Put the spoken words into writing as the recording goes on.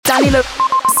DANILO,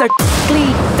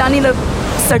 SECLi, DANILO,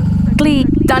 SECLi,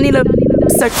 DANILO,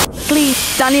 SECLi,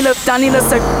 DANILO, DANILO,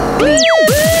 SECLi.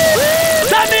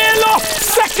 DANILO,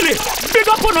 SECLi, big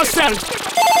up on yourself.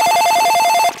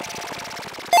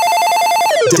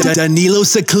 Danilo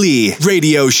SECLi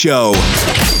Radio Show.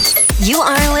 You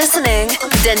are listening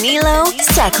Danilo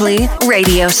SECLi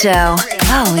Radio Show.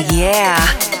 Oh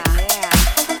yeah.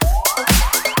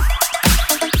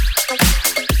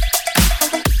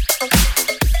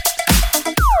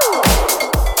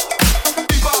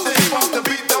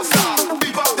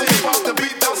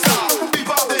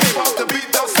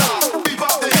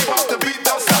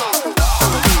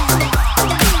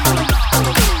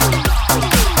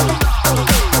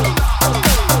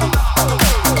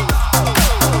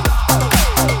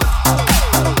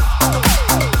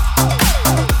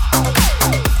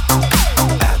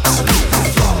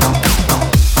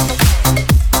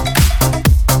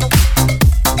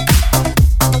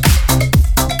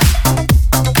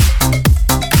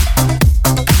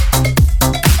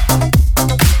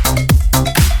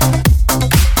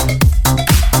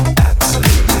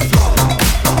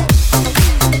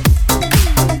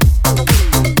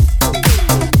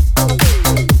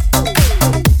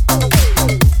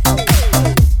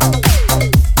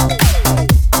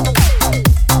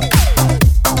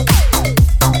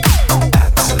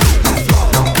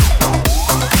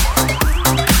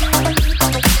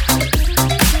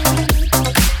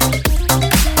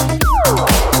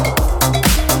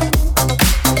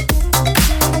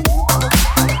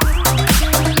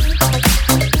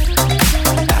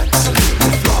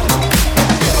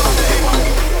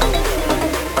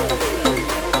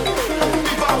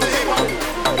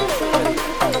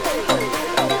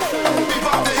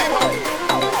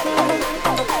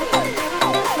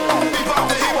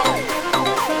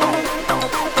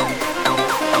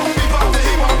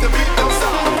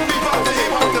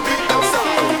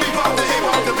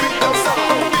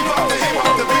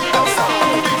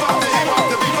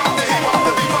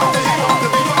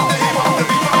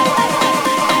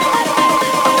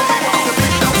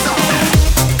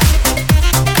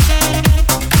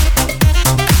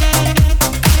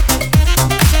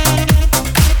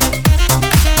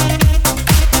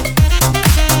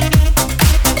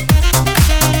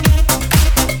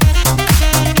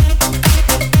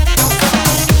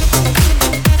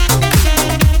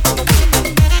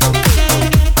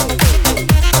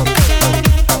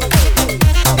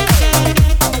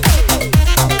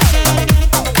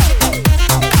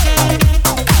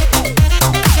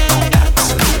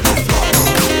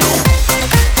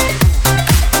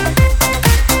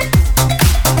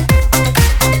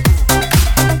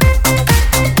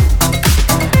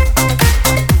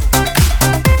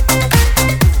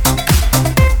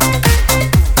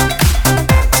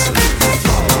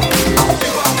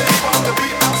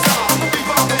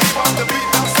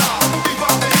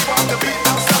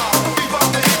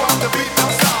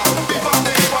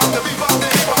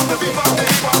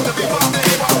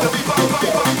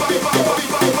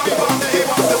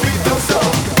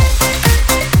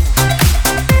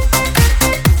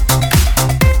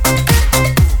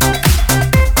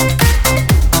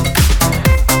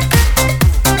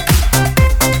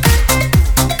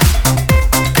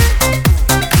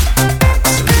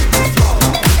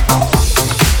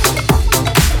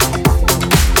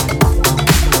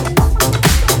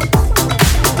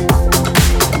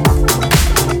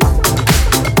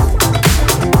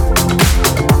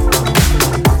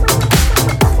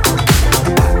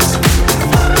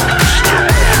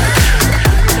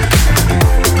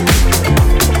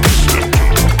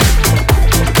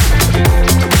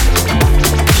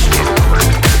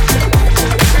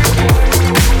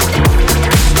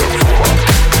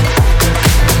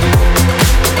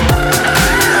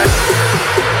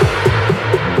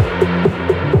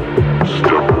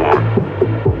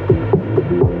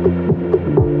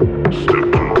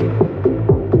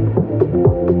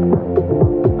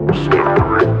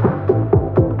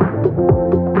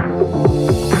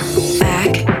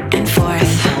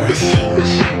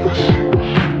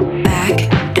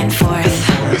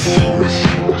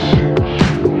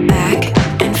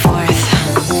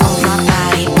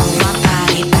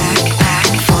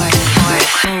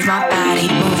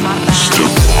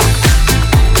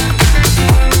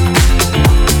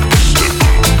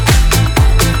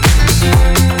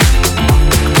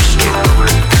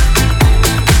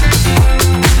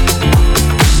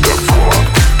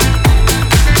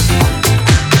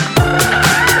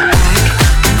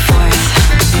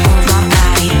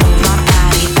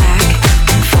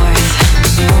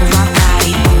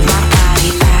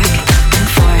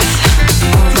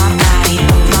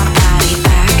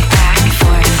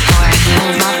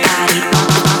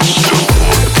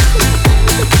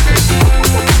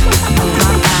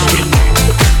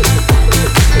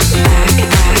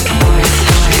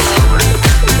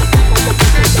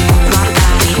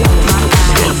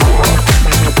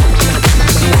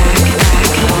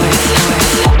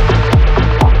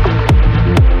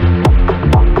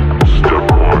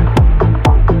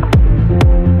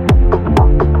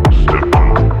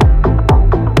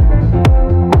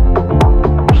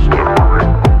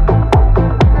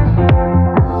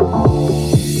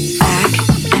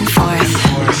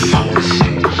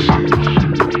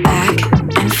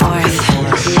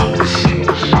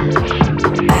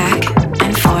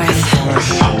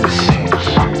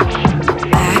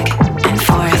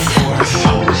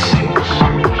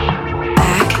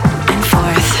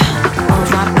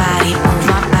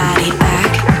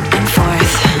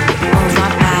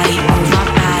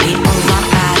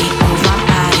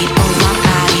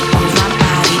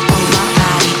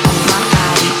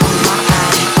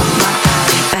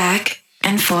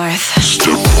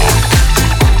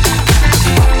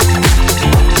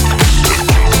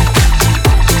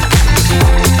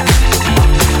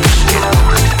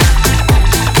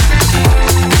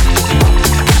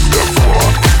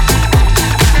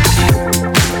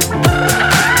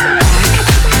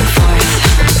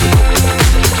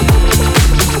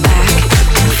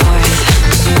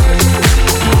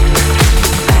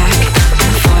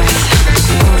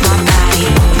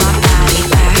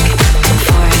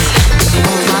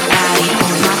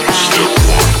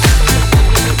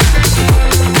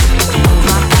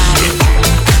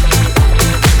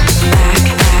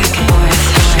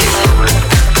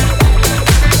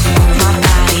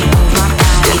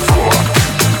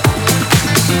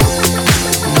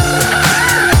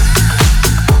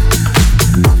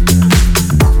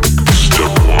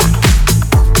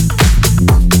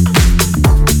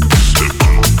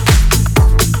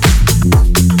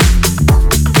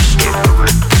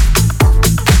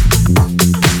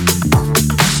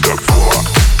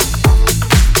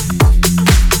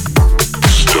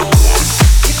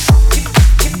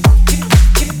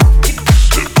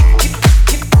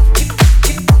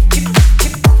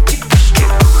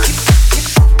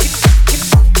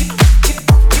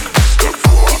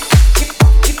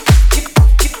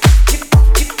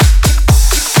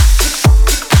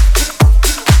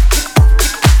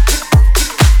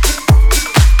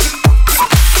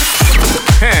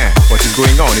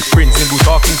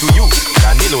 talking to you.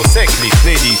 Danilo, SECLi,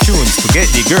 play the tunes to get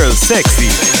the girls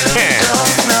sexy. Yeah. Don't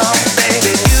know,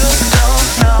 baby, you don't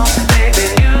know,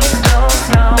 baby, you don't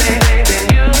know, baby,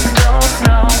 you don't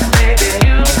know, baby,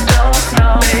 you don't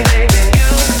know, baby,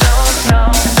 you don't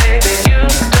know, baby, you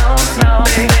don't know,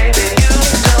 baby,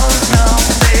 you don't know,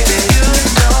 baby, you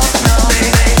don't know,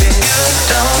 baby, you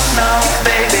don't know,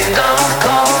 baby, don't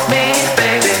call me,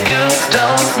 baby, you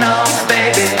don't know,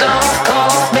 baby, don't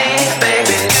call me,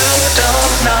 baby, you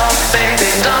don't know, baby,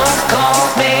 don't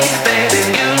call me, baby,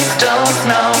 you don't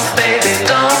know, baby,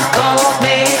 don't call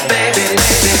me, baby,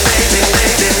 baby, baby,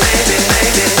 baby, baby, baby,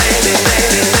 baby,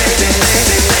 baby,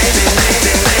 baby, baby, baby, baby,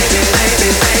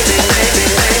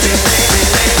 baby,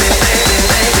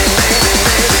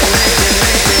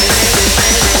 baby, baby, baby,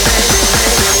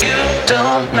 you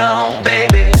don't know,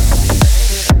 baby.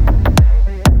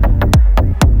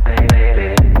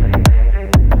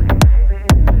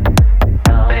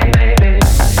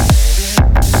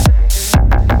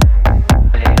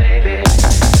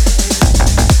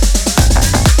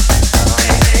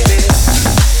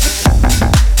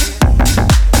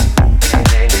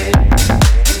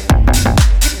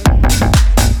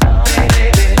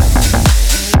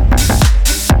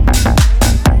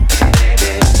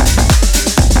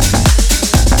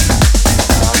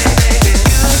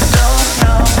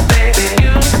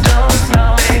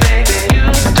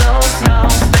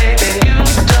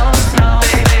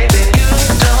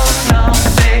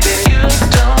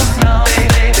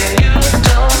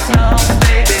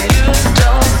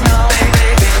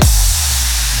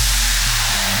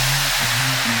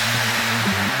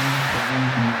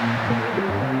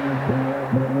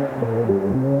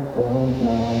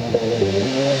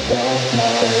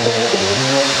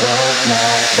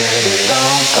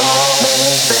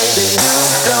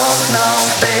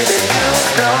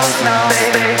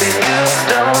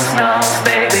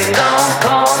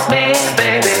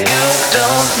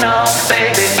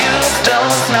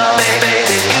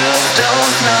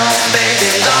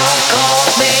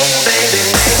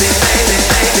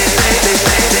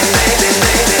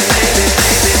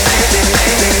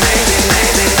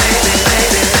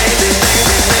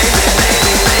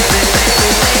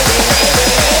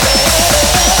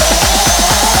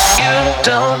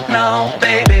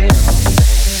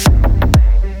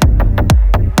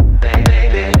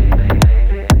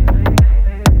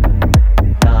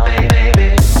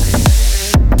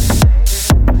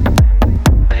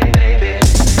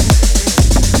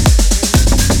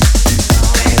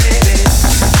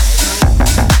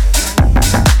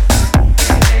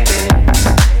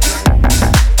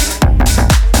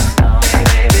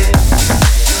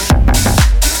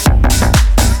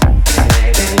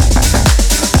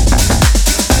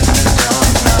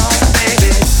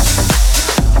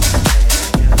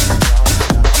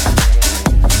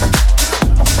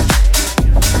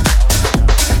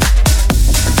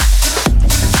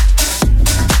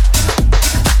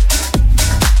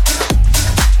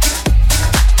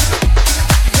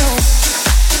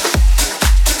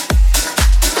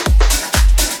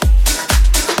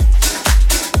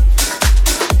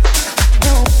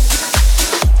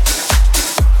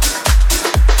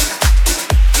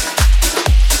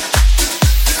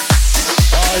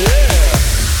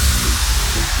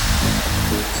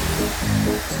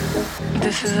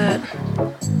 This is it.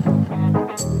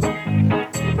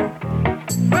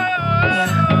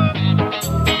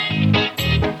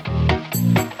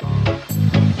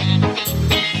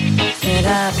 Said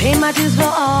I paid my dues for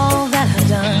all that I've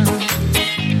done,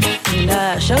 and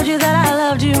I showed you that I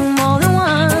loved you more than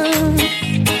once.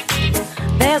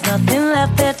 There's nothing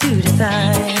left there to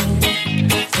decide.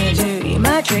 Said you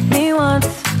might trick me once,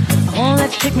 I won't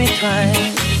let you trick me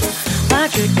twice. Might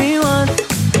trick me once,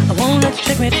 I won't let you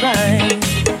trick me twice.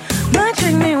 Might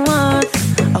trick me once,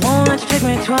 I won't let you trick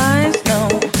me twice. No,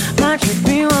 might trick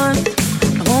me once,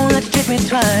 I won't let you trick me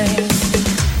twice.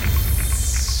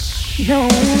 No, I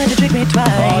won't let you trick me twice.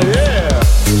 Oh yeah.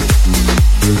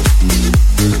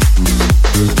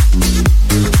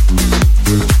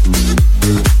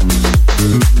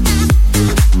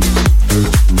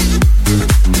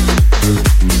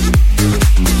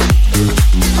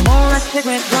 I won't let you trick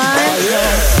me twice. Oh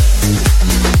yeah.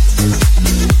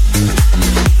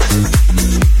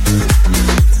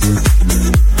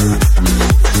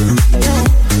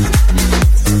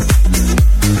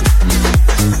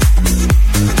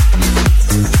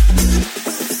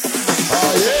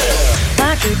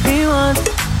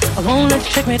 I won't let you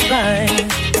trick me twice.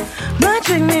 Might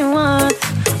trick me once,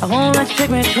 I won't let you trick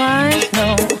me twice.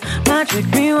 No, might trick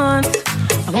me once,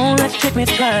 I won't let you trick me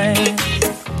twice.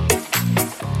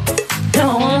 No,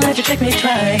 I won't let you trick me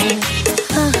twice.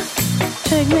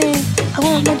 Trick me, I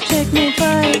won't let you trick me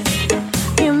twice.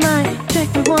 You might trick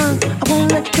me once, I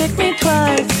won't let you trick me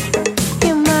twice.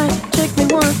 You might trick me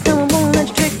once, no, I won't let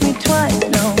you trick me twice.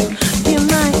 No, you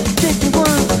might trick me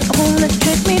once, I won't let you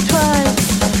trick me twice.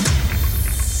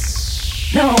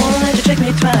 No, I won't let you trick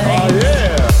me twice. Oh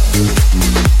yeah.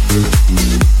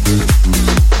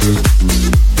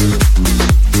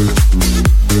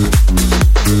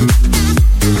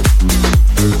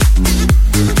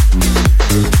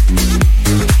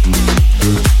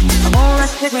 I won't let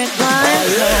you trick me twice. Oh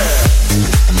yeah.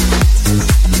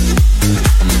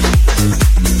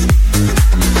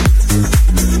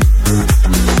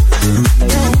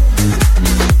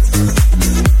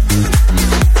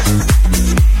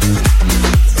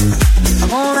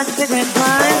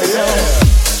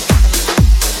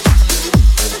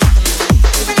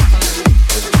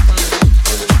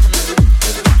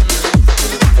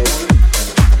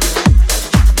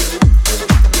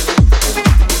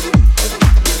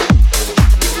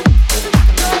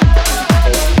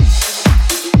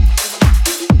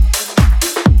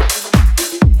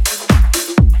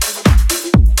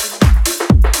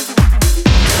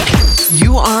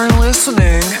 You are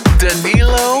listening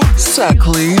Danilo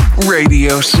SECLi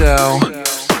Radio Show.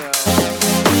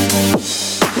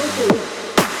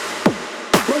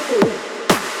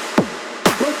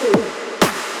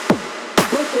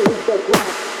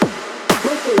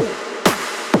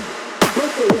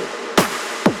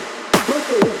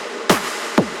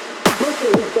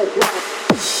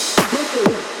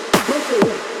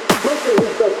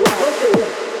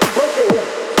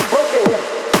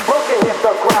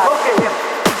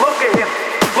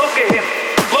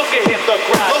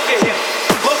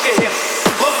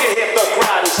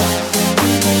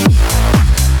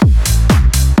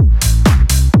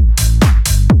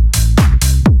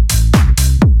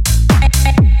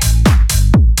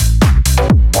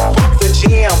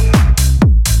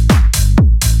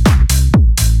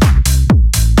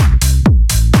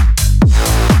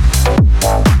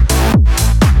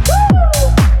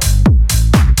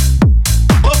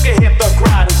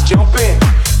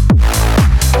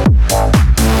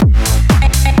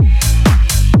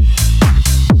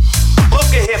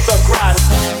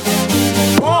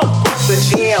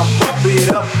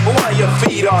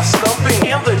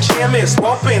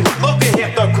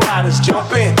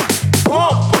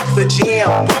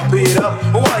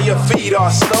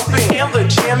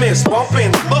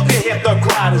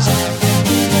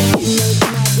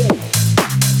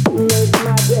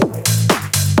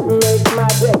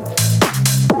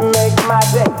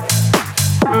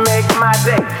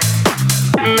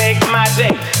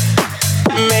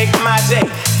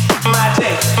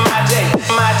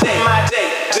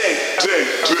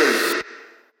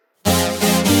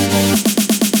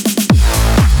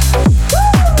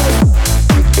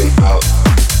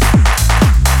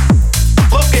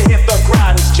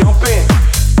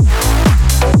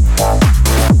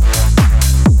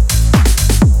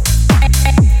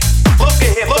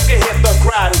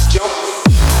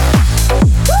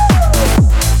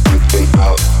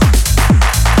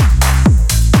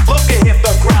 Look at him,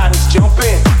 the crowd is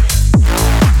jumping.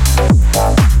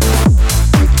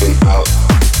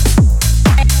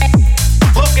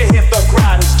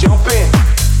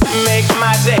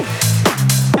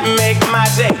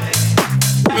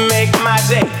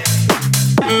 day,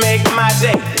 make my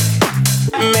day,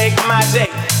 make my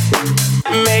day,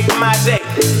 make my day,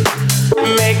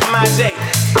 make my day,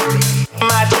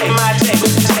 my day, my day,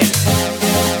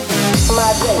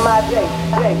 my day, my day,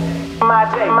 day, my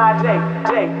day, my day,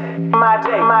 day, my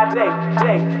day, my day,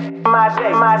 day, my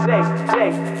day, my day,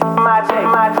 day, my day,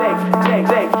 my day, day,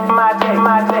 day, my day,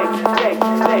 my day, day,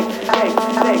 day,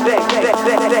 day,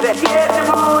 day, day, day, get your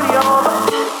booty on the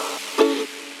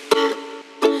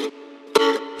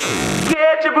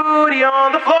get your booty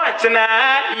on the floor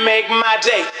tonight, make my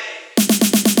day.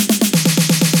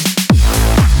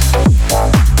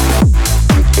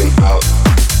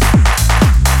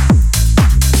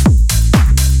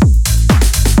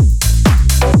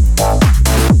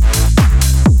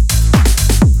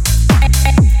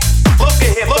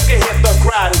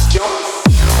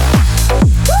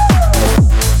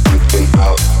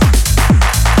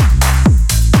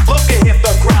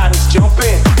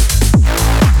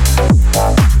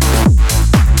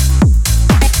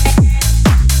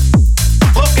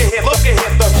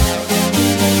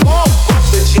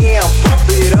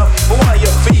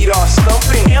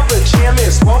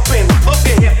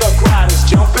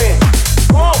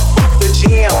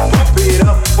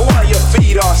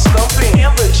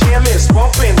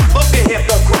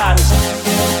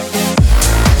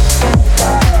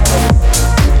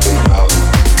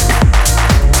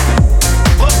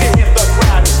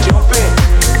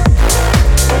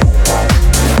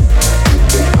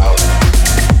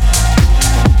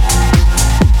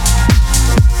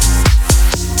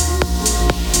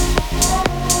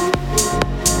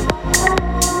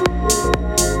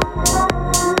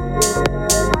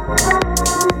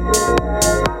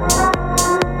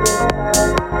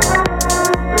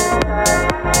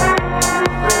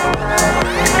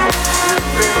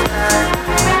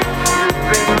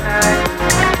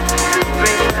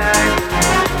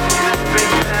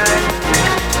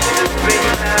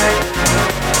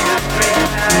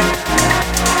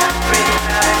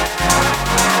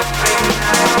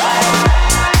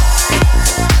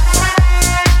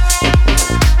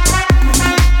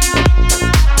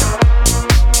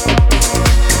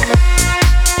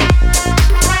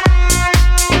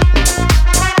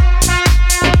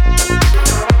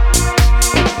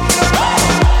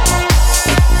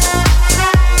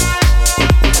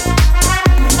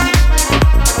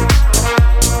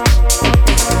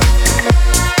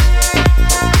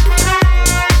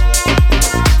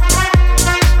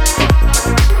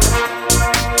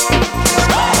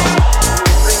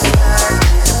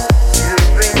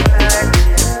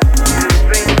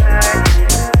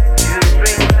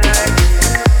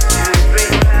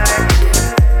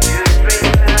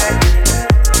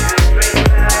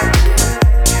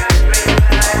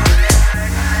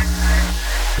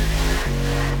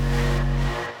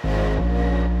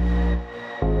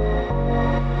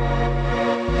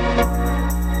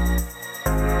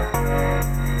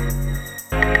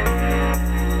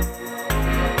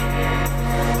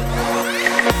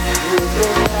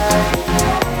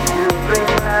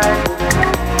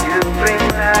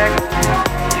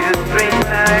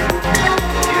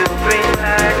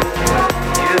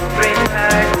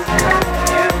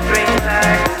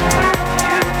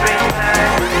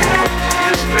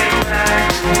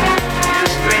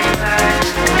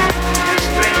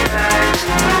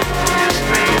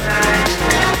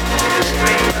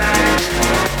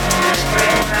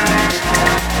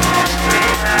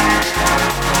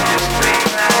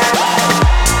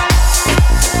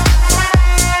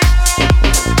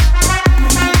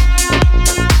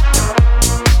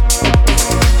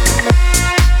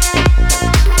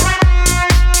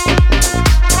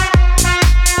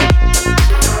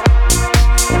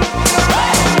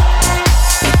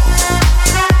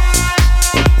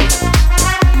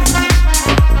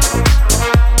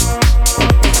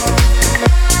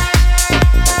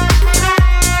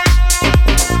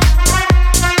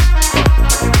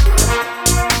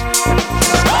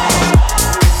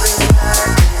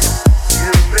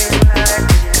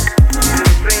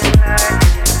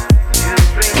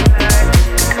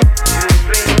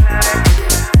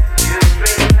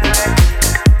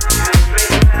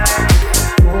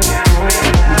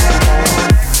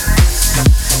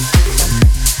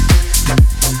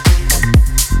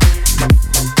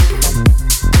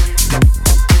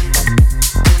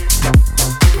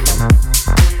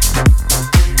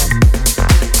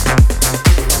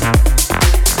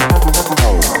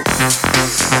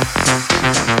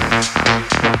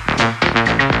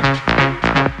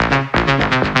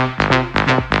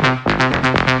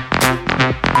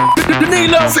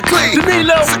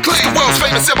 DANILO, SECLi, world's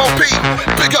famous MOP.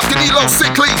 Big up DANILO,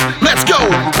 SECLi, let's go.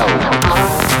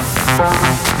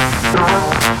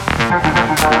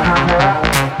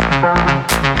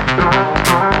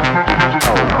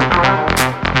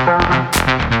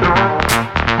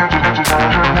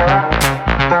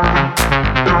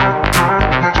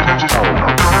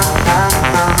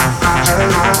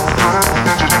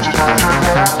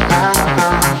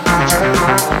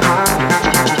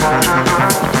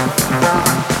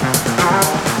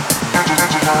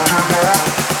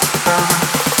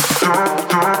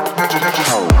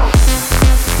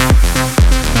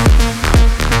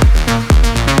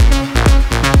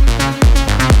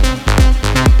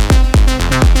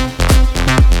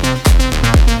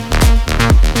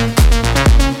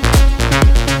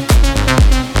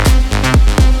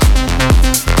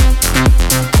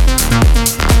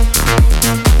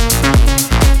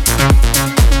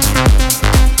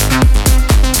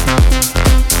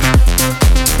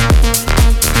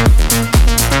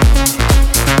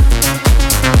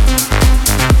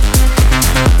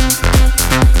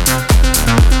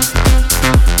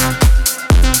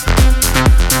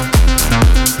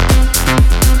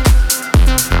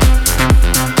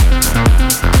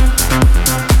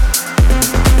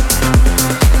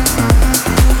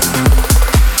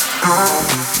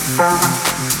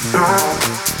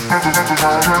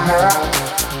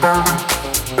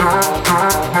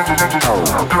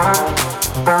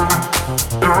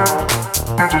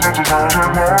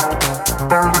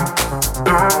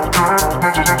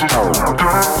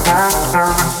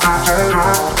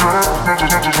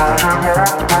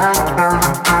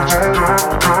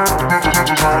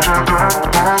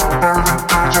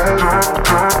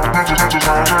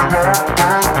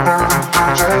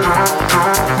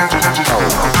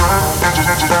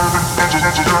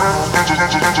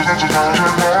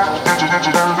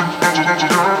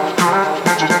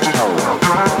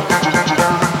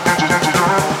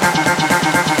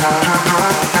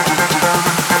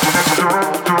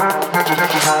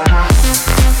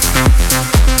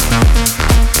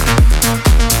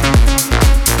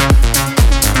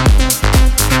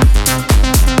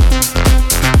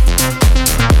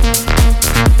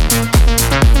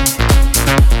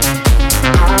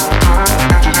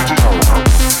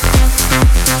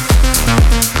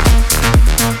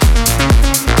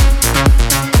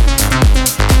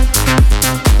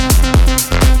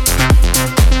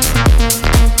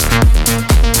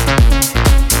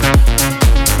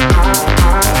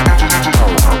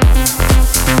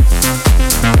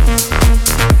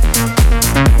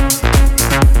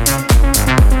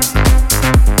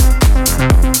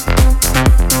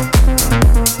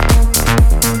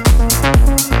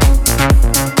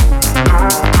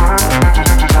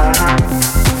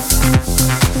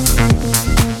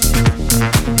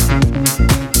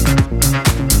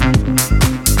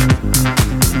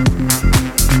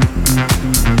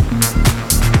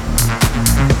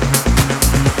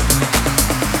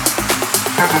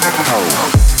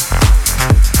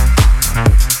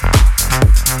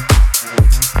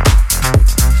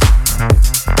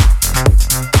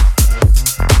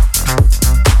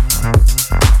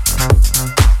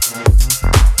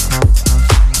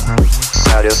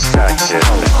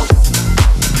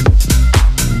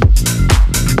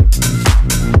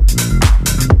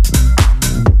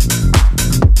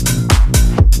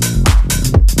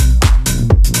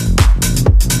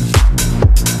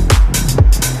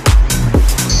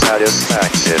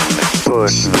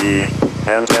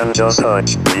 Just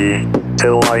touch me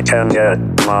till I can get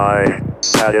my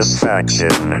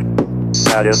satisfaction.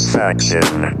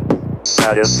 Satisfaction.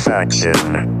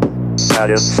 Satisfaction.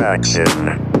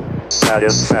 Satisfaction.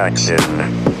 Satisfaction.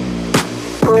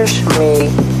 Push me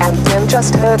and then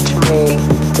just touch me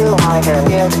till I can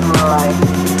get my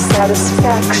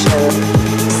satisfaction.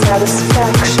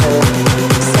 Satisfaction.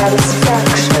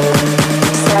 Satisfaction.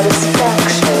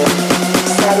 Satisfaction.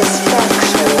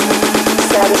 Satisfaction.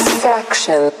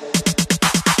 Satisfaction.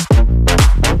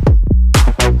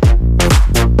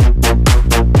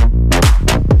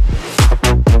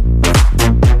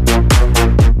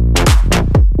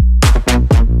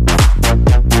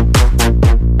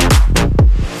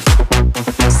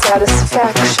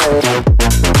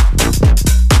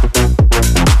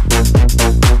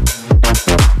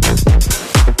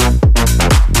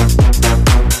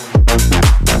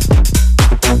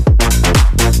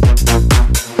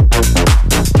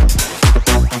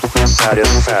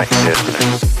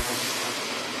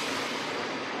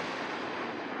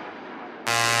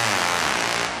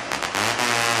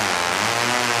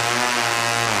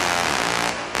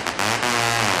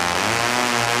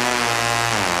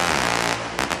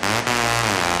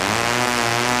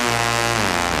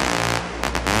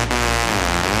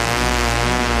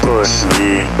 push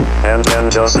me, and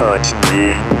then just touch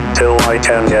me, till I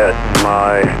can get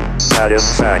my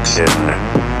satisfaction.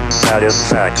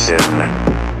 Satisfaction.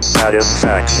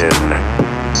 Satisfaction.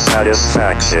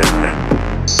 Satisfaction.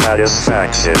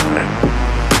 Satisfaction.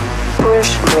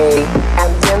 Push me,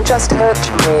 and then just touch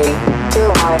me,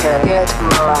 till I can get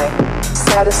my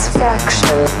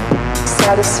satisfaction.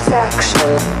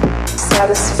 Satisfaction.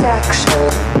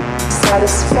 Satisfaction.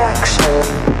 Satisfaction.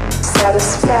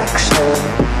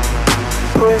 Satisfaction.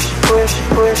 Push, push,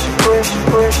 push, push,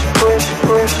 push, push,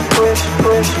 push, push,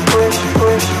 push, push,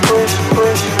 push, push,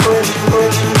 push, push,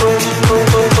 push, push,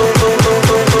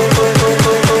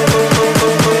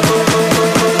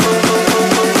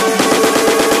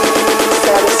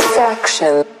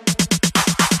 satisfaction.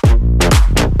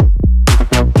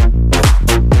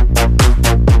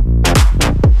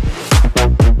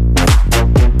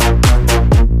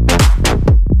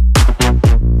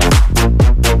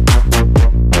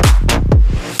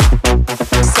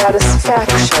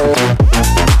 Satisfaction.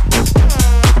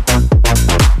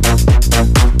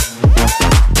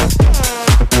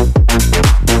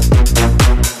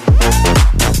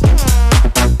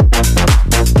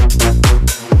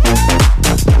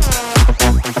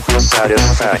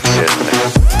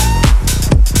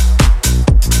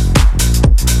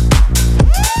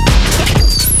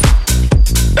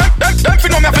 Them fi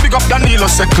know me have to big up DANILO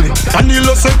SECLi.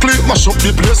 DANILO SECLi, mash up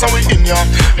the place and we in ya.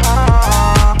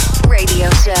 Radio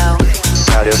show.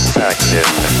 Satisfaction.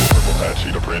 Purple hat,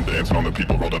 sheet of print, dancing on the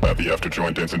people, rolled up at the after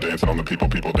joint, dancing on the people,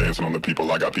 people dancing on the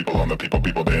people. I got people on the people,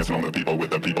 people dancing on the people, with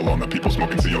the people on the people,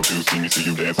 smoking CO2. See me, see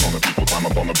you dancing on the people, climb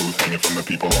up on the booth, hanging from the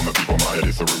people on the people. My head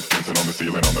is the roof, dancing on the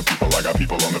ceiling on the people. I got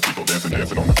people on the people,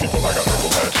 dancing on the people. I got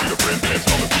purple hat, sheet of print,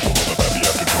 dancing on the people, rolled up at the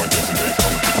after joint, dancing on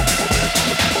the people, people dancing on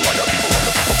the people. I got people on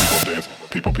the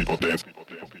people, people dance, people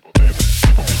dance, people dance, people dance.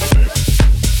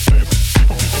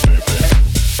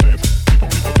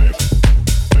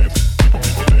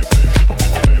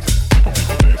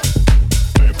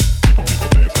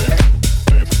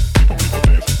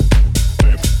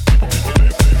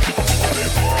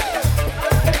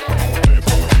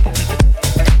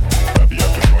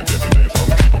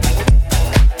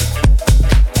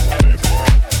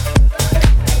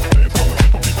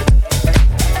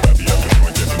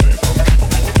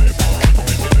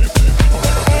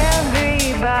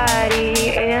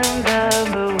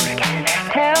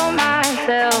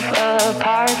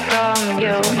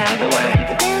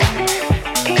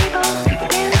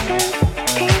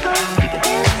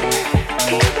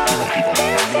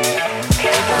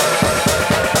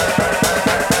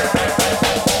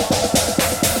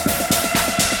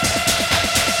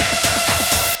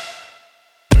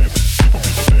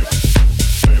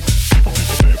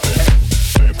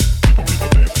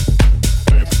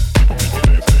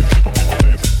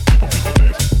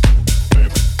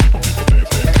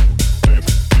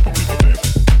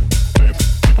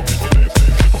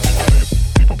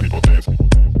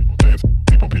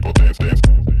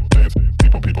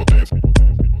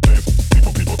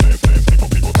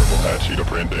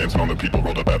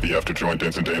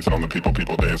 Dancing on the people,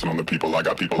 people dancing on the people. I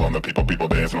got people on the people, people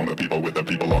dancing on the people, with the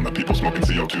people on the people, smoking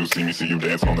CO2. See me, see you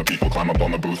dancing on the people, climb up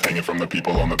on the booth, hanging from the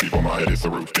people on the people. My head is the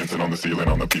roof, dancing on the ceiling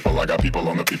on the people. I got people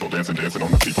on the people, dancing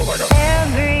on the people. I got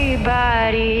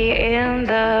everybody in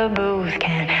the booth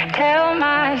can tell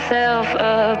myself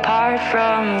apart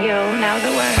from you. Now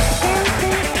the word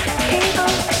dancing, people,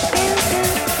 dancing,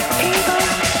 people,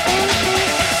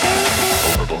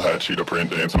 dancing. Purple hat, sheet of print,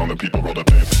 dancing on the people, rolled up.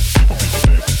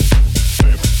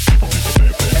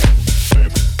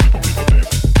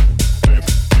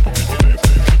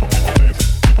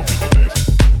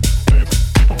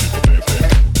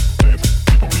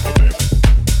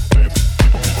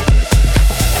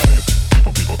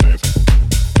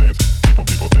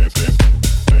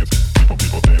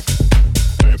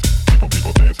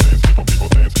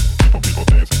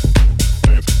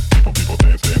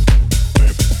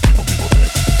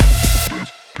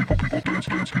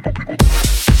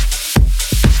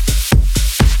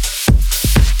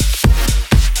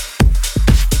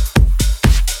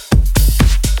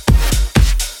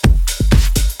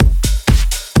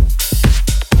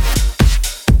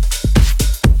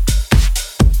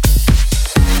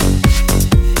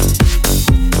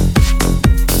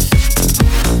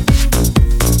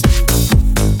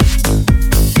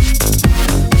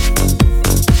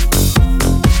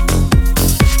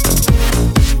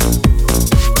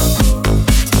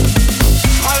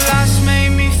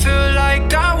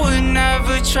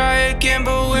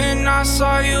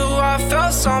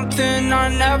 something I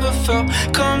never felt.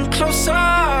 Come closer,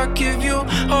 I'll give you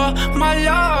all my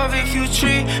love. If you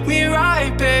treat me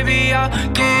right, baby, I'll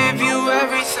give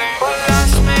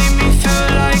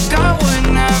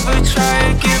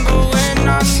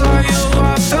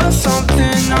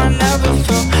something I never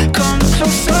felt. Come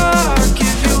closer, I'll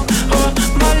give you all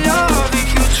my love. If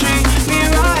you treat me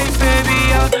right, baby,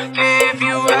 I'll give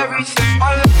you everything.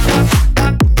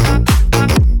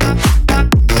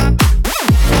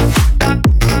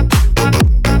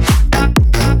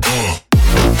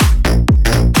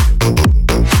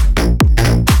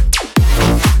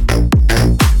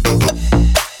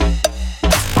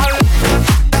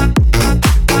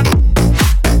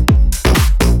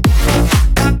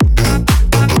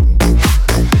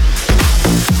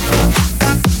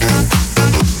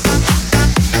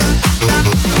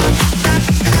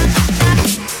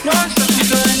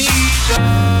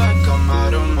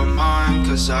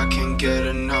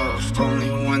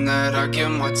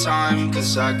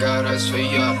 Cause I got eyes for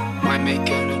ya. Might make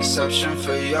an exception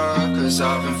for ya, cause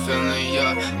I've been feeling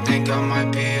ya. Think I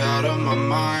might be out of my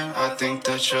mind, I think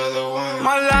that you're the one.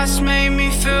 My last made me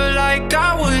feel like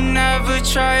I would never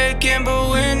try again, but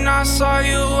when I saw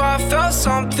you I felt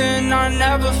something I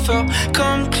never felt.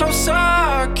 Come closer,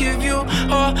 I'll give you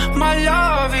all my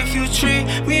love. If you treat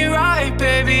me right,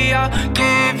 baby, I'll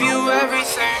give you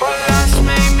everything. My last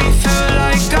made me feel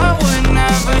like I would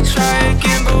never try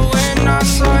again, but when I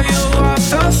saw you I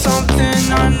felt something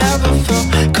I never felt.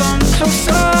 Come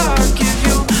closer, I'll give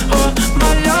you all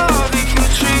my love. If you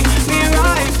treat me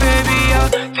right, baby, I'll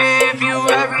give you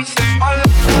everything.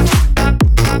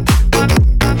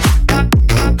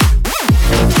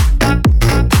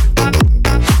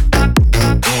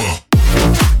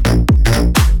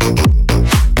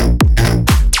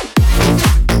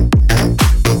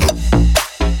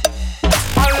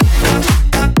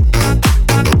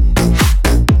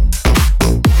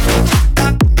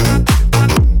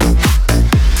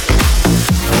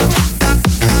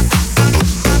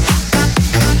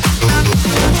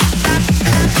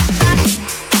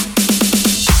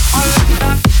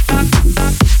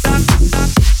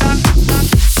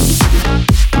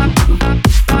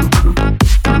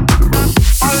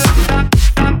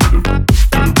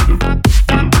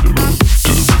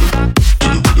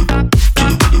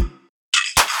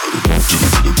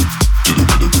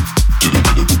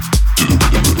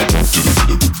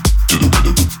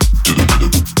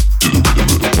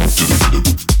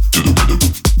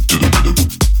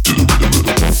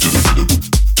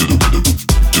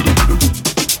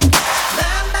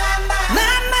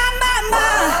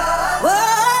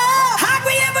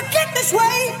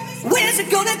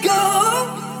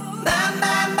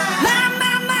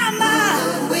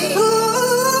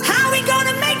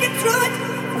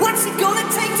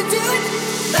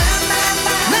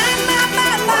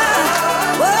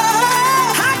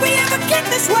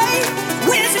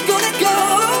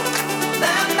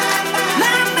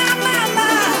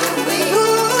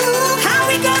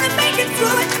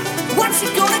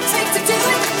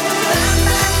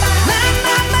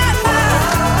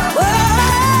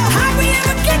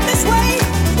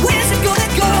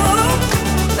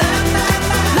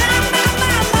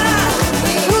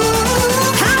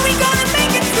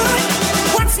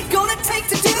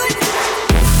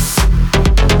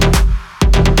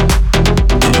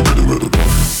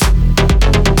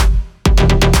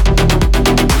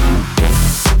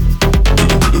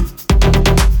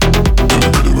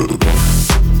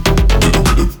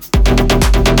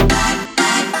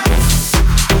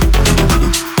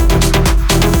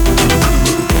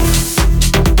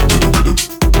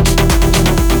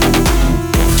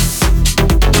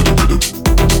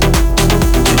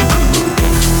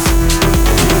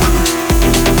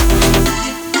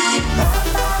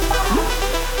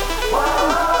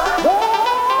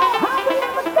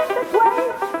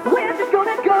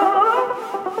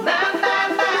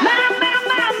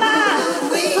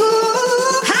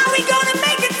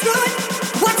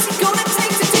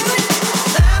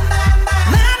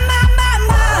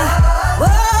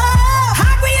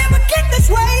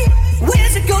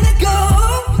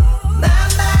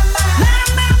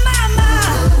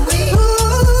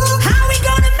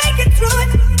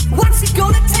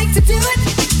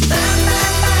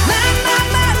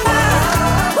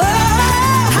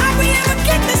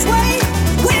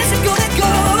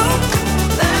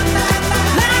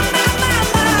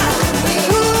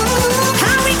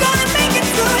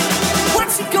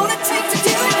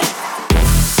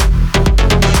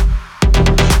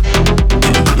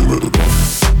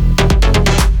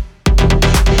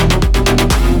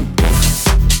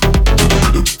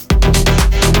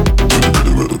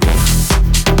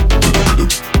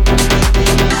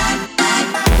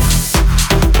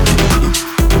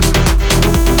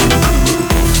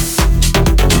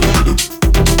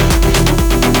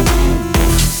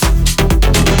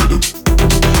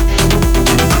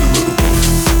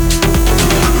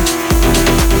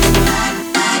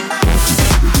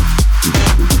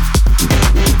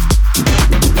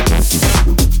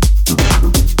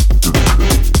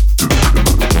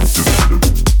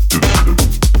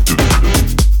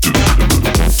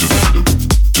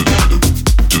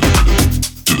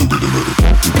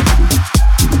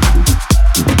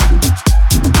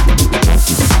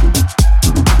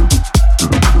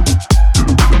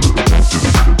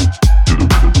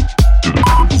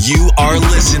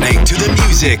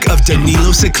 music of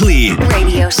Danilo SECLi.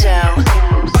 Radio show.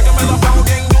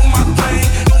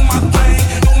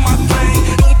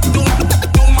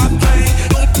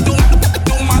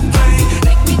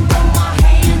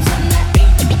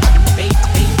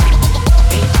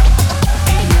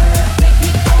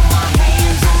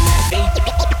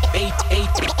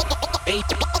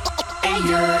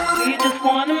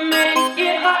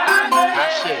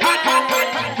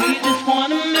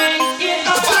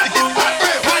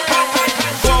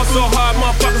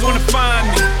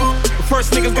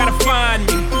 Niggas gotta find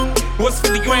me. What's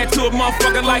 50 grand to a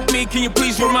motherfucker like me? Can you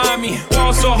please remind me?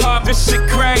 Fall so hard, this shit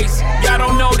crazy. Y'all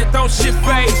don't know that don't shit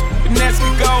phase. The next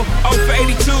could go 0 for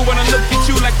 82 when I look at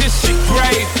you like this shit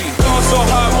crazy. Fall so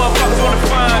hard, motherfuckers wanna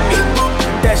find me.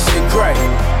 That shit great.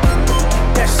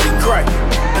 That shit great.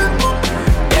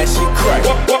 That shit great.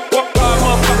 Hard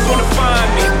motherfuckers wanna find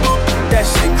me. That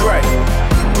shit great.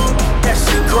 That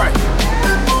shit great.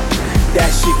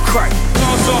 That shit great.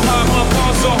 Fall so hard, my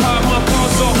fall so hard, my fall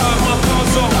so hard, my fall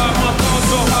so hard, my fall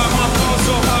so hard, my fall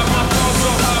so hard, my fall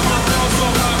so hard, my fall so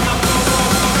hard, my fall so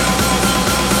hard.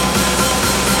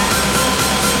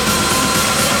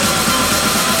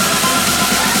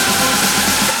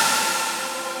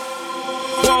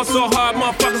 Fall so hard,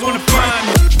 motherfuckers wanna find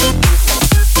me.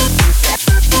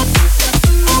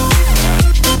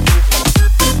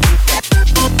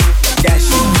 That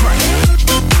shit great.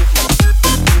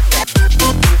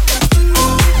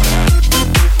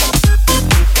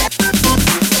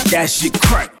 That shit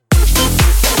crack.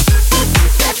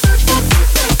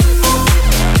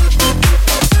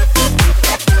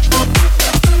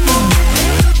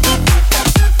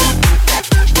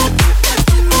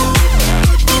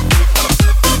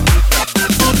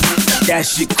 That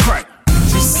shit crack.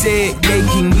 She said, yeah,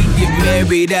 can we get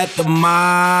married at the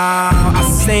mall? I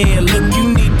said, look,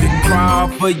 you need to crawl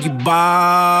for your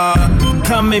bar.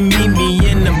 Come and meet me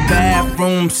in the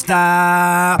bathroom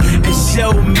style and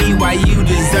show me why you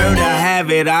deserve to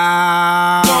have it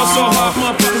all. Fall so hard,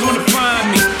 motherfuckers wanna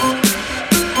find me.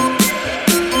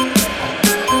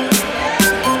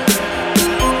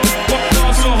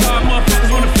 Fall so hard, motherfuckers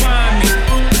wanna find me.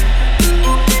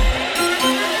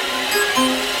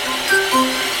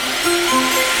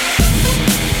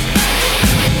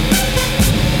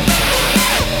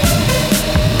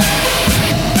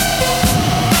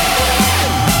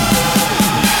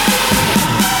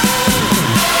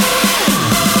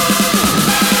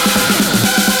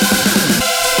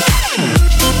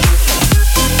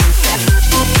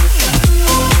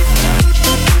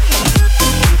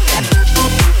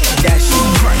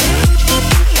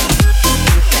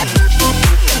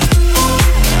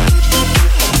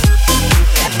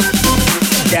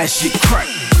 That shit crack.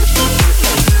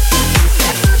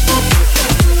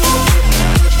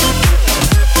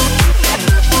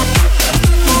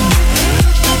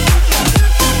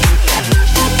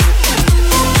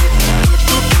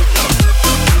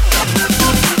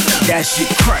 That shit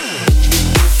crack.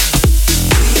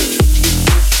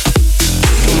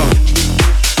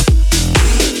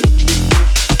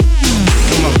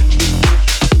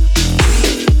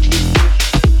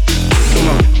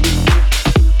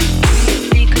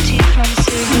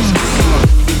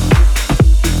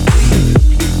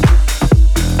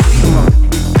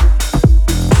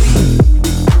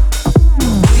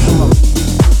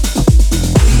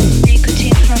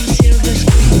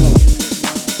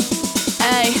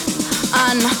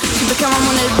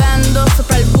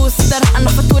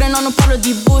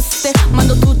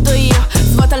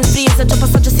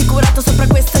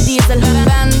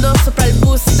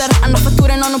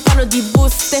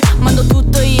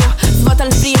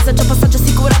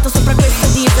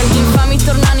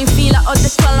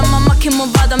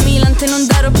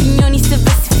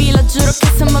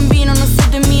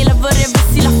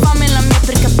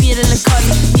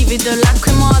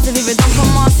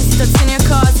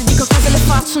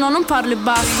 Non parlo e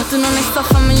basta, tu non ne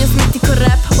stoffa, meglio smetti col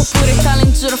rap. Oppure i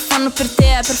talent giuro fanno per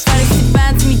te. Per fare sti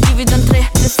band mi divido in tre.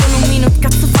 Resto un minuto,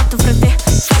 cazzo fatto fra te.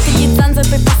 Fate gli zanza e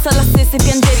poi passa la stessa e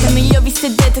piangete. Meglio vi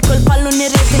sedete col pallone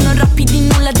rete. Non rappi di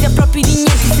nulla, zia proprio di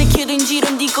niente. Se chiedo in giro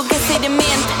dico che sei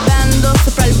demente. Vendo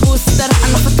sopra il booster,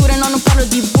 hanno fatture no, non parlo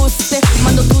di buste.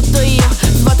 Mando tutto io,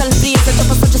 svuota il freezer. Già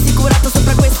passaggio assicurato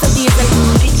sopra questa diesel.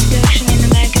 Beat seduction in the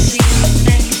magazine.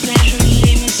 Next pleasure in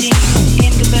limousine.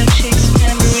 In the back shakes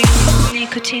memory.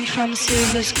 Nicotine from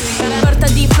silver screen. Porta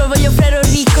di flow, voglio frero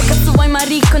ricco. Cazzo vuoi ma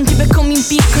ricco, non ti becco mi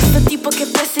impicco. Sto tipo che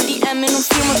presse di M, non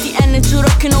firmo TN.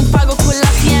 Giuro che non pago con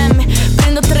l'ATM.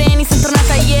 Prendo treni, sono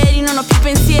tornata ieri. Non ho più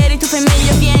pensieri, tu fai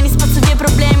meglio vieni. Spazzo via i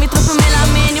problemi, troppo me la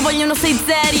meni. Vogliono 6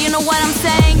 zeri, you know what I'm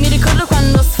saying. Mi ricordo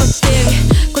quando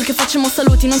sfottevi quel che facciamo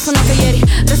saluti, non sono nata ieri.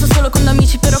 Resto solo con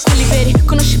amici, però quelli veri.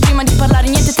 Conosci prima di parlare,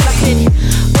 niente te la credi.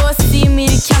 Oh sì, mi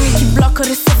richiami, ti blocco.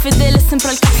 Resto fedele, sempre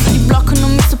al cazzo di blocco.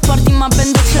 Non mi sopporti, ma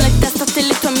ben doccia le testa. Te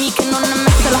le tue amiche, non ne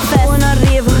metto la festa. Un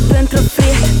arrivo, dentro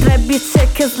free, 3 bicce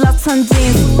che slazzan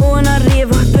jeans. Un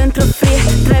arrivo, dentro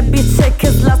free, 3 bicce che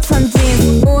slazzan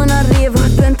jeans. Un arrivo,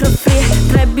 dentro free,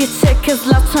 3 bicce che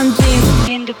slazzan jeans.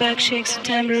 In the back shakes a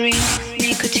tambourine,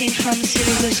 nicotine from the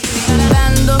silver screen.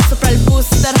 Vendo sopra il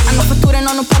booster, hanno fatture,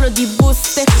 no, non parlo di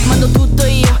buste. Mando tutto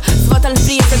io, svuota il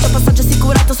freezer, c'ho passaggio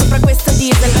assicurato sopra questa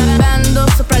diesel. Vendo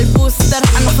sopra il booster,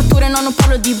 hanno fatture, no, non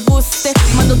parlo di buste.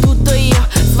 Mando tutto io,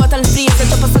 svuota il freezer,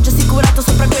 c'ho passaggio assicurato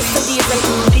sopra questa diesel.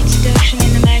 Beat seduction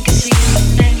in the magazine,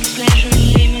 endless pleasure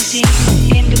in limousine.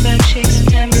 In the back shakes a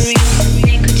tambourine,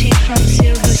 nicotine from the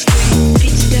silver screen.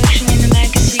 Beat seduction in the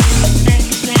magazine,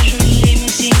 endless pleasure in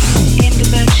limousine. In the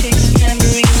back shakes a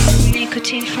tambourine,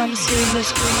 nicotine from the silver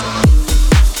screen.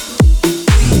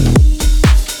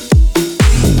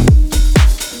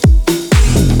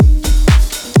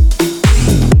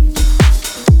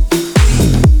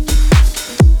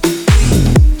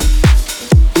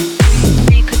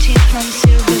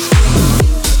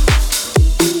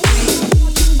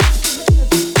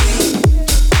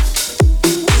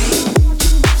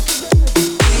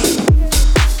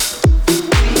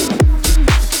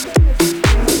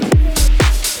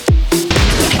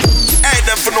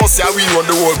 We run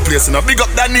the whole place, and big up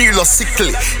Danilo,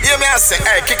 SECLi. Hear me, I say,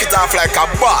 hey, kick it off like a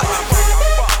ball.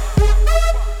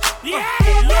 Yeah,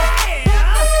 okay.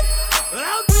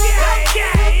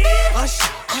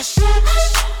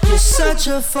 You're such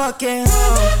a fucking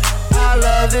hoe, I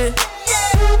love it.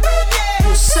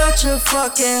 You're such a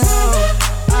fucking hoe,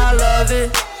 I love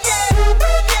it.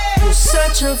 You're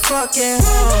such a fucking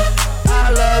hoe,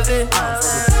 I love it.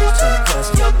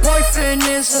 Your boyfriend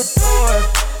is a dork,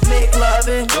 make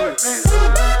loving.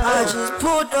 I just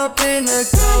pulled up in the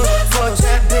coat, fucked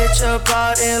that bitch up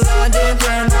out in London.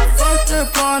 Then I fucked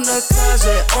up on the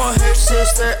cousin or her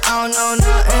sister, I don't know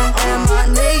nothing. And my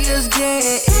niggas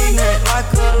getting ignorant, like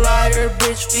a liar,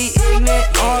 bitch be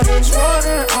ignorant. All this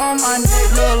water on my neck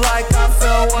look like I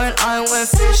fell when I went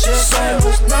fishing. So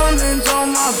much diamonds on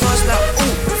my bust now,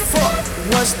 ooh, fuck,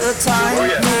 what's the time?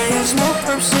 Millions, no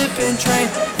perp sipping train,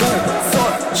 ooh,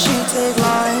 fuck, she take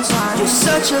lines. You're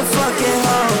such a fucking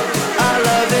hoe, I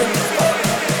love it.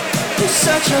 You're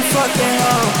such a fucking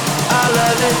hoe, I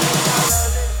love it.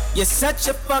 You're such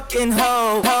a fucking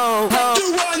hoe, hoe, hoe.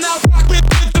 You wanna rock with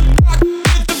the rock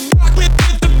with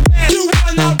the band. You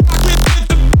wanna rock with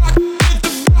the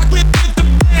rock with the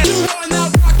band. You wanna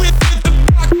rock with the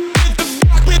rock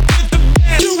with the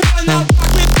band. You wanna rock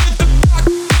with the rock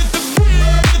with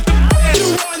the band.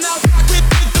 You wanna rock with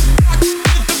the rock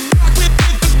with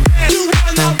the band.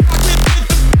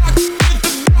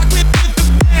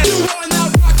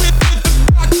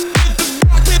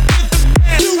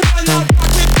 You wanna rock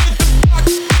with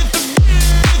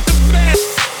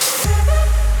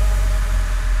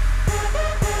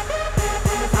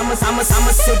I'm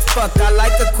a sick fuck, I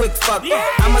like a quick fuck.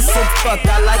 I'm a sick fuck,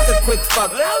 I like a quick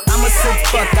fuck. I'm a sick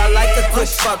fuck, I like a quick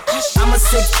fuck. I'm a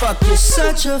sick fuck, you're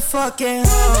such a fucking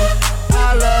hoe,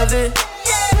 I love it.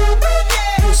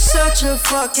 You're such a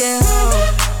fucking hoe,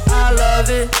 I love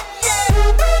it.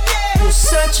 You're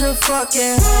such a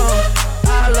fucking hoe,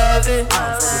 I love it.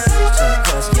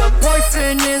 Your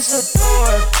boyfriend is a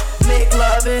dork, make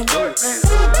loving.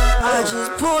 I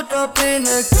just pulled up in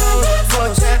the coat,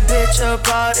 fucked that bitch up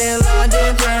out in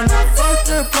London. Then I fucked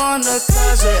up on the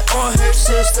cousin or her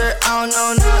sister, I don't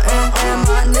know nothing. And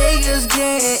my niggas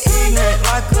getting ignorant,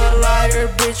 like a liar,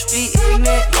 bitch be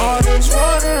ignorant. All this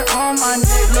water on my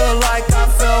neck look like I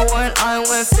fell when I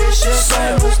went fishing.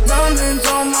 So much diamonds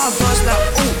on my bust now,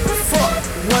 ooh, fuck,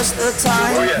 what's the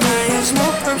time? Millions, no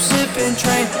perp sipping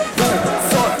train, ooh,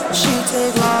 fuck, she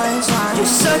take lines. You're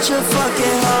such a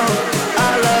fucking hoe,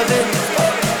 I love it.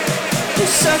 You're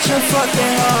such a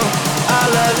fucking hoe, I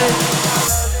love it.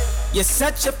 You're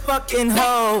such a fucking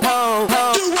hoe, hoe,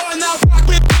 hoe. You wanna rock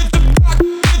with the rock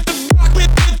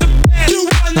with the band. You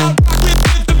wanna rock with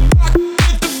the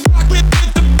rock with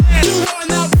the band. You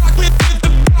wanna rock with the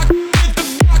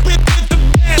rock with the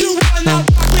band. You wanna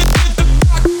rock with the rock with the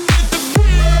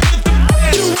band.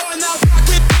 You wanna rock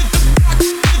with the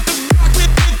rock with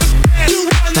the band. You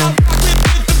wanna rock with the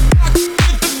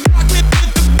rock with the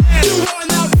band. You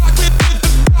wanna rock with the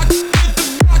rock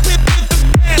with the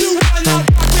band. You wanna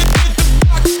rock with the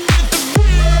rock.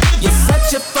 You're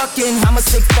such a fucking, I'm a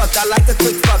sick fuck, I like a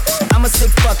quick fuck. I'm a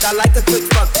sick fuck, I like a quick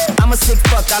fuck. I'm I'm a sick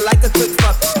fuck, I like a quick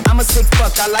fuck. I'm a sick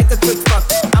fuck, I like a quick fuck.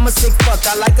 I'm a sick fuck,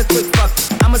 I like a quick fuck.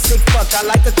 I'm a sick fuck, I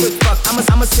like a quick fuck. I'm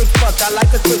a sick fuck, I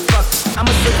like a quick fuck. I'm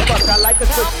a sick fuck, I like a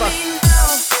quick fuck.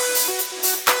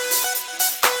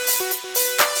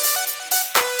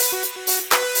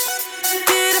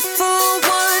 Did a full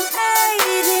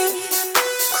 180,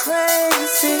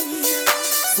 crazy,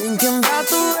 thinking about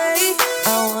the way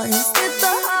I once did.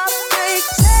 The heartbreak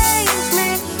change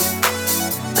me,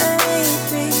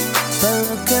 baby, but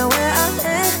look at where I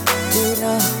ended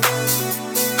up.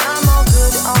 I'm all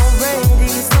good already,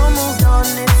 so moved on,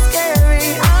 it's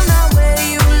scary. I'm not where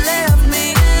you left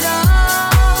me at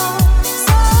all.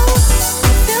 So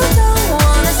if you don't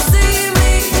wanna see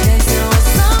me dancing with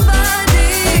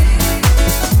somebody,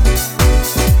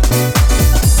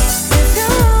 if you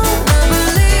wanna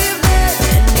believe that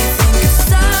anything can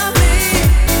stop me,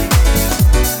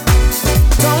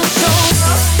 don't show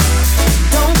up,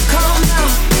 don't come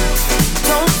out,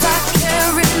 don't stop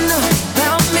caring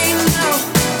about me now.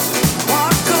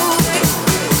 Walk away,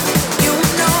 you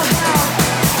know how.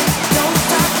 Don't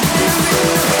stop caring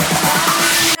about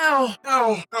me now. Don't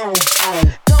stop caring.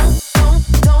 Don't stop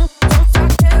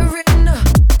caring about me.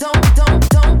 Don't stop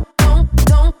caring.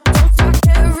 Don't stop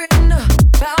caring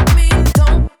about me.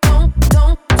 Don't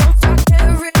stop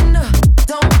caring about me.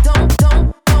 Don't stop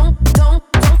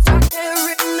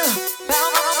caring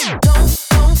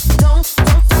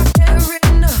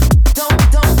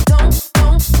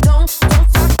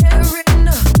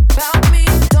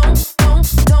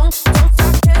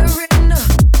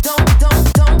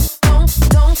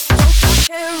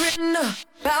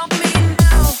about me.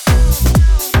 Now.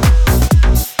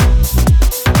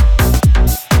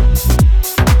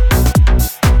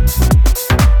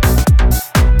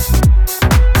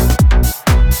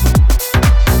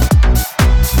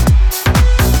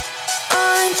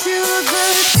 Aren't you the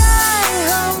guy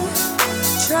who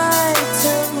tried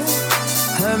to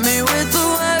hurt me with the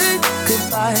word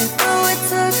goodbye? Though it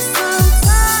took some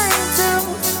time to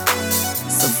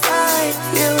survive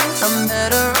you, I'm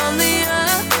better on the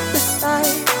other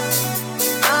side.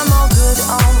 I'm all good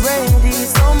already,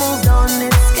 so moved on,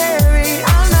 it's scary.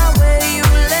 I'm not where you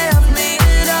left me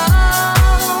at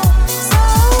all. So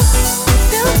if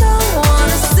you don't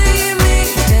wanna see me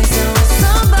dancing with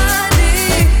somebody,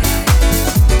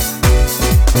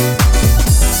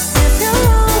 if you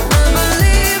wanna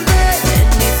believe that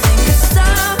anything can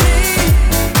stop me,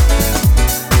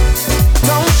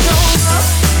 don't show up,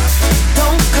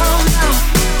 don't come out,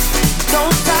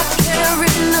 don't stop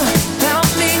caring about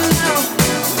me now.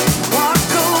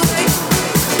 Walk away,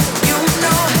 you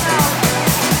know how.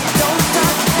 Don't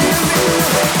stop caring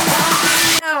about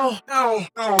me now. Don't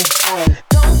stop caring.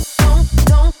 Don't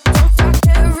stop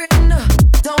caring about me.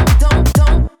 Don't stop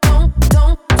caring. Don't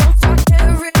stop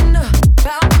caring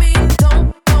about me. Don't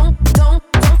stop caring. Don't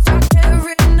stop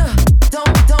caring about me.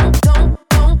 Don't stop caring.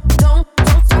 Don't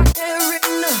stop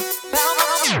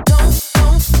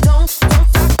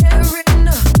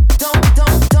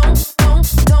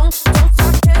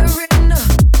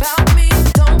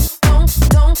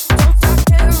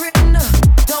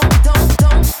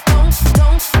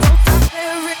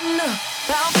caring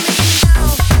about me now.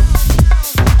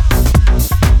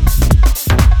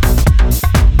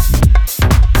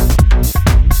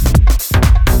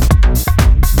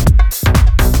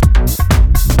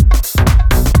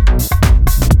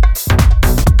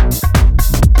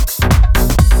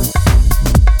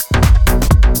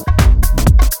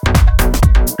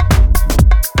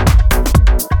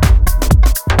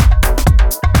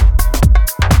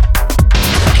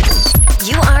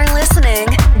 You are listening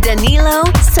Danilo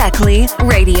SECLi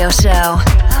Radio Show.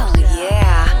 Oh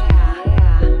yeah.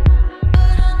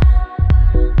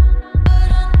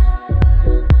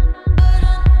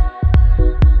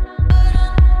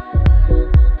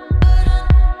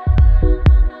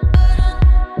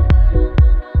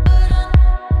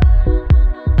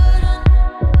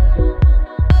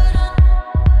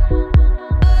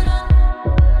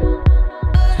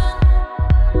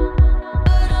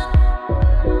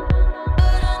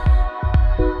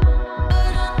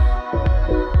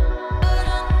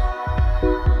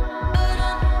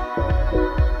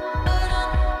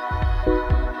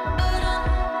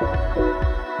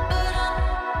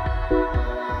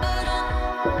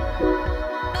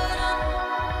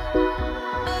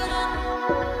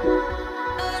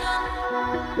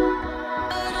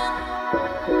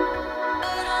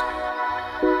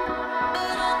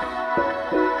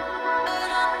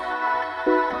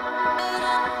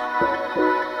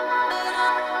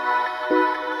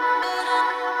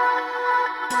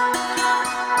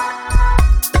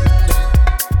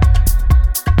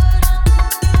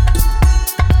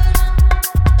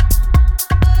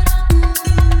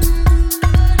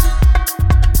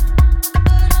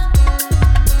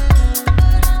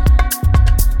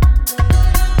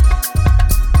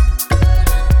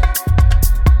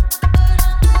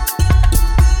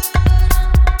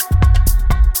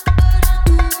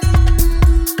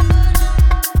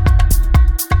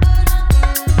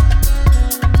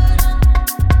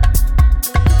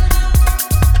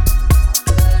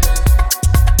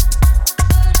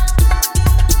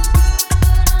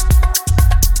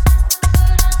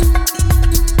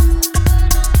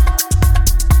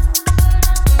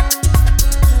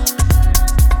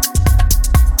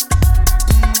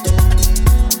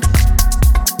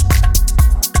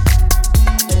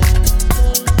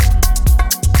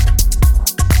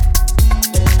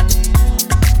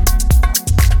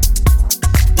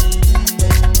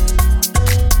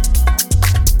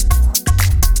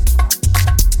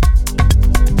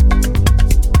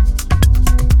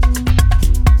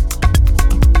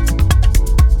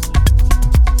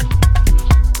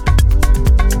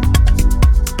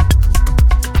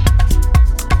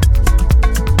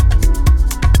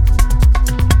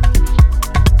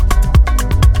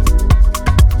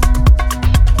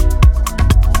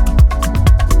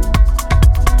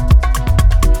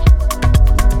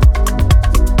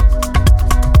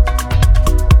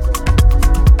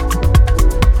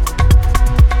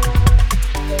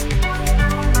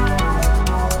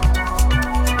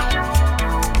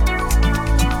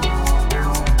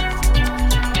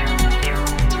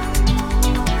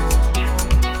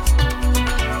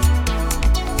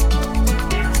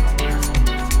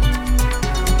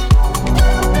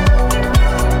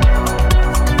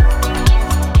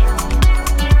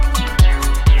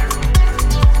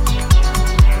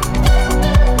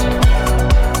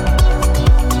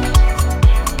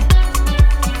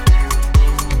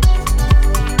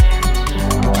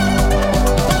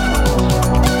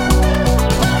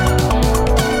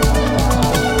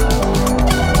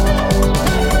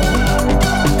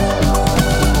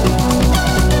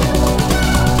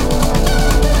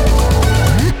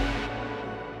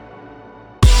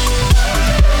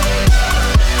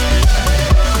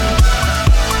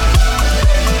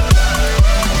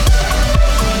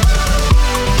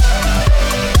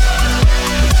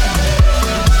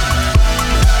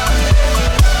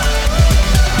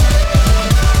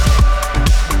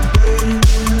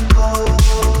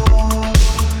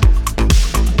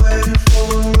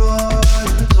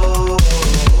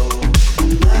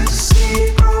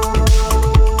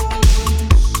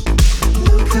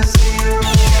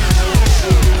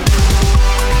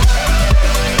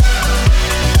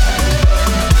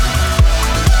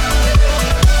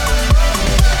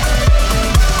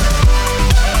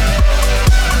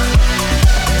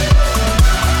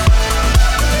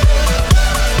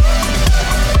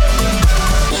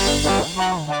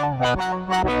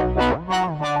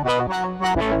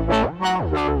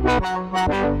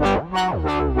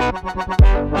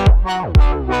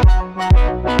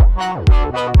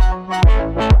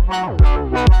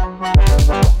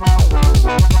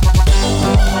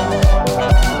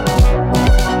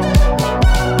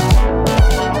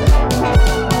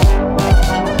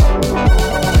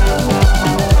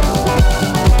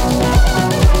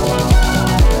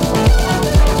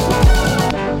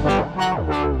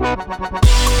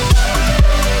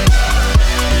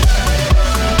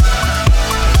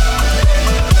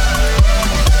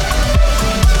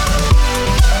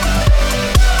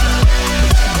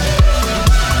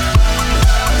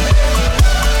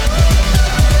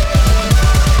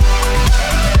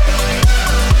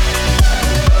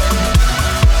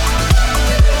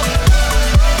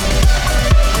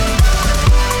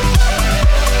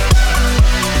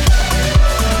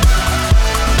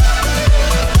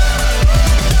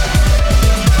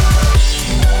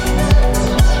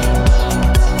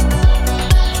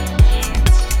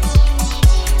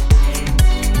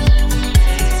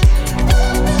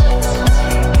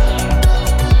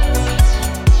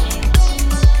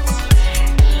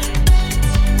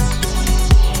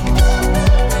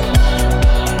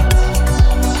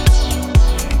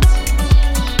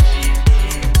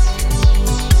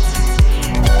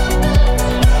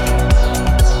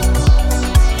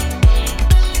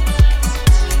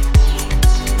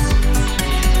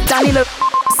 Danilo,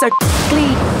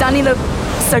 SECLi, Danilo,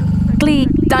 SECLi,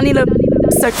 Danilo,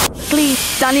 SECLi,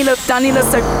 Danilo, Danilo,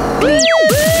 SECLi.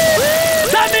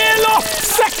 Danilo,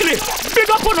 SECLi, big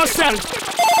up on yourself.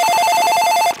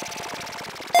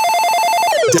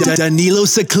 Danilo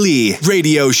SECLi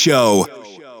Radio Show.